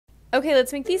Okay,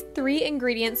 let's make these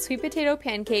 3-ingredient sweet potato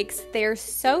pancakes. They are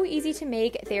so easy to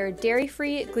make. They are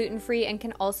dairy-free, gluten-free, and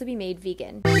can also be made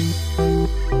vegan.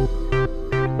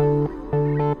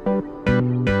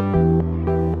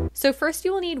 So first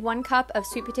you will need 1 cup of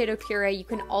sweet potato puree. You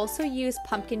can also use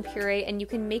pumpkin puree, and you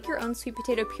can make your own sweet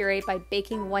potato puree by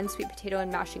baking 1 sweet potato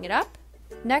and mashing it up.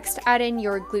 Next, add in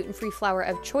your gluten-free flour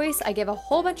of choice. I give a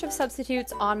whole bunch of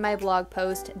substitutes on my blog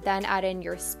post. Then add in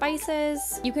your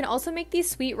spices. You can also make these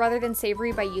sweet rather than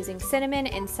savory by using cinnamon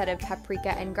instead of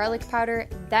paprika and garlic powder.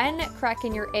 Then crack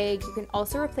in your egg. You can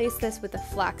also replace this with a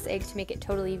flax egg to make it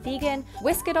totally vegan.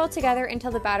 Whisk it all together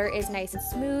until the batter is nice and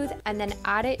smooth, and then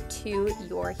add it to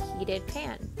your heated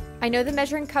pan. I know the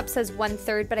measuring cup says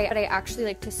 1/3, but I actually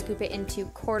like to scoop it into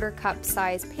 1/4 cup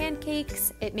size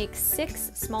pancakes. It makes 6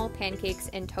 small pancakes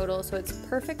in total, so it's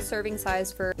perfect serving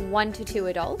size for 1 to 2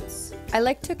 adults. I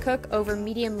like to cook over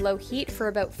medium-low heat for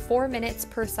about 4 minutes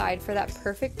per side for that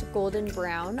perfect golden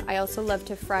brown. I also love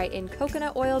to fry in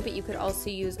coconut oil, but you could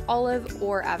also use olive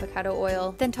or avocado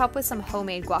oil. Then top with some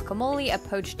homemade guacamole, a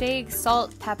poached egg,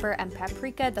 salt, pepper, and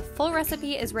paprika. The full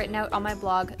recipe is written out on my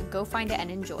blog. Go find it and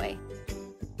enjoy.